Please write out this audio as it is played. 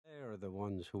the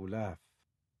ones who laugh.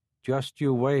 Just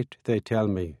you wait, they tell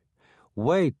me.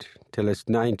 Wait till it's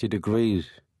 90 degrees.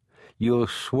 You'll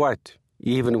sweat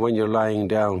even when you're lying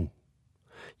down.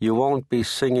 You won't be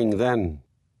singing then.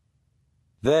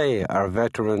 They are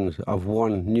veterans of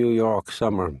one New York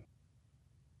summer.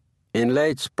 In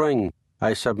late spring,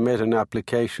 I submit an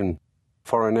application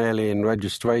for an alien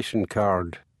registration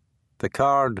card. The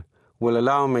card will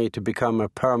allow me to become a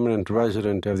permanent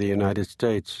resident of the United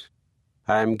States.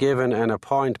 I am given an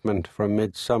appointment for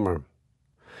midsummer.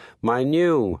 My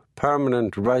new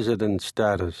permanent resident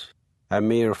status, a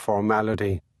mere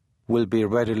formality, will be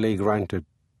readily granted.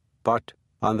 But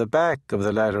on the back of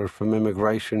the letter from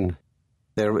immigration,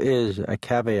 there is a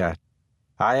caveat.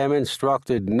 I am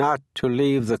instructed not to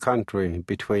leave the country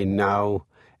between now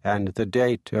and the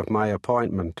date of my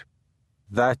appointment.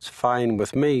 That's fine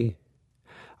with me.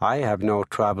 I have no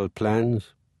travel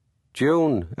plans.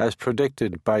 June, as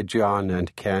predicted by John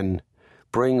and Ken,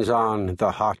 brings on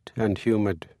the hot and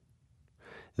humid.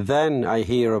 Then I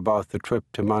hear about the trip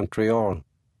to Montreal.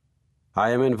 I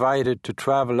am invited to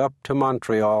travel up to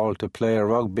Montreal to play a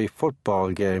rugby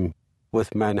football game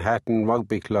with Manhattan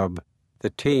Rugby Club,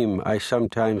 the team I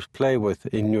sometimes play with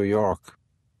in New York.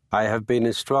 I have been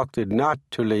instructed not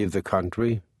to leave the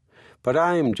country, but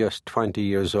I'm just 20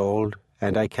 years old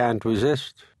and I can't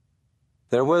resist.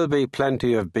 There will be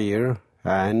plenty of beer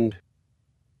and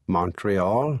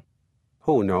Montreal.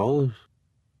 Who knows?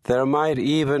 There might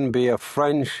even be a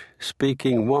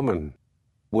French-speaking woman.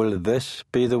 Will this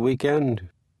be the weekend?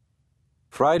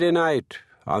 Friday night,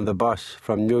 on the bus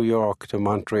from New York to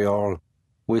Montreal,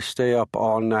 we stay up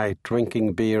all night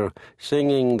drinking beer,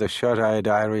 singing the shut-eyed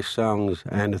Irish songs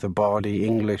and the bawdy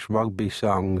English rugby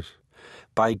songs.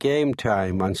 By game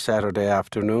time on Saturday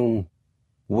afternoon,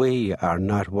 we are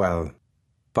not well.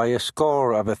 By a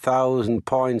score of 1,000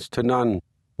 points to none,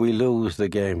 we lose the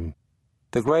game.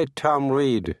 The great Tom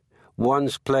Reid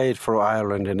once played for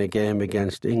Ireland in a game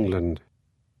against England.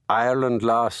 Ireland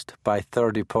lost by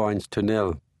 30 points to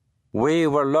 0. We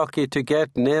were lucky to get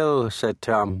 0, said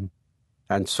Tom,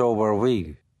 and so were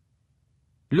we.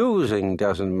 Losing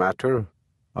doesn't matter,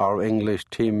 our English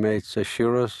teammates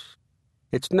assure us.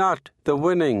 It's not the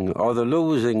winning or the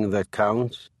losing that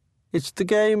counts. It's the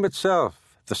game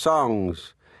itself, the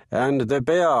songs, and the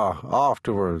beer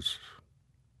afterwards.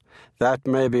 That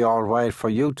may be all right for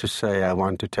you to say, I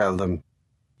want to tell them.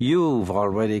 You've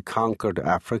already conquered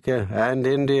Africa and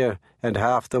India and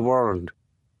half the world.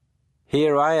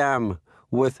 Here I am,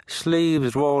 with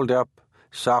sleeves rolled up,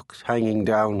 socks hanging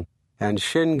down, and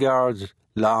shin guards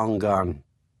long gone.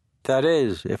 That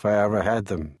is, if I ever had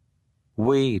them.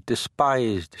 We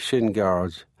despised shin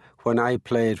guards when I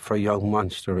played for young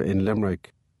Munster in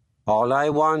Limerick. All I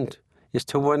want is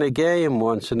to win a game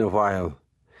once in a while,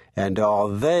 and all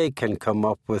they can come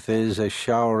up with is a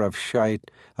shower of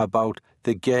shite about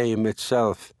the game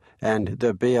itself and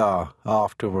the beer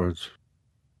afterwards.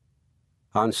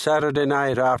 On Saturday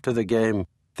night after the game,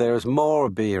 there's more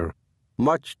beer,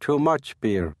 much too much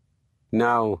beer.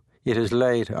 Now it is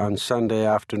late on Sunday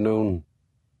afternoon,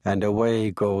 and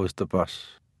away goes the bus.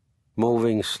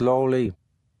 Moving slowly,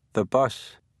 the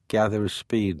bus gathers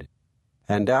speed,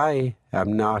 and I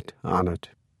am not on it.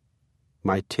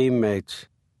 My teammates,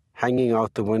 hanging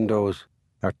out the windows,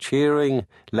 are cheering,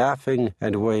 laughing,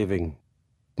 and waving.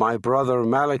 My brother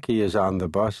Malachi is on the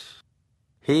bus.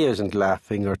 He isn't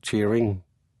laughing or cheering,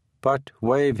 but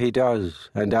wave he does,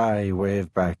 and I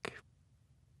wave back.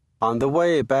 On the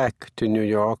way back to New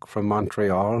York from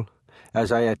Montreal,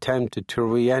 as I attempted to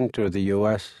re-enter the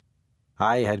U.S.,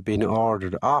 I had been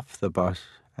ordered off the bus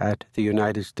at the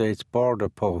United States border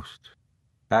post.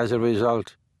 As a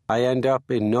result, I end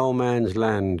up in no man's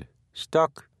land,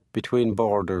 stuck between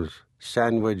borders,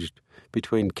 sandwiched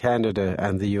between Canada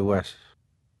and the U.S.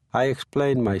 I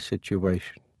explain my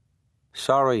situation.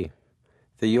 Sorry,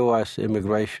 the U.S.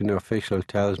 immigration official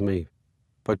tells me,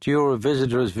 but your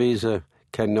visitor's visa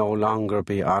can no longer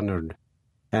be honored,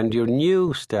 and your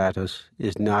new status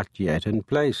is not yet in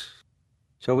place,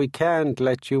 so we can't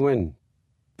let you in.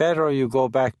 Better you go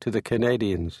back to the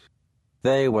Canadians.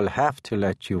 They will have to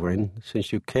let you in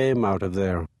since you came out of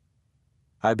there.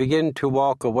 I begin to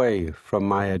walk away from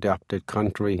my adopted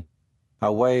country,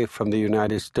 away from the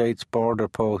United States border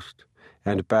post,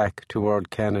 and back toward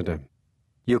Canada.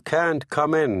 You can't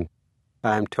come in,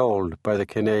 I am told by the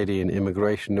Canadian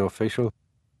immigration official.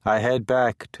 I head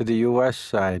back to the U.S.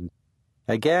 side.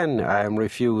 Again I am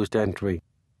refused entry.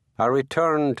 I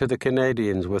return to the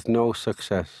Canadians with no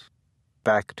success.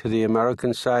 Back to the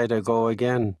American side I go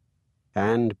again,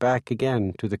 and back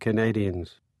again to the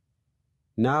Canadians.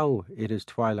 Now it is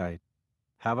twilight.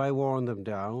 Have I worn them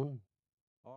down?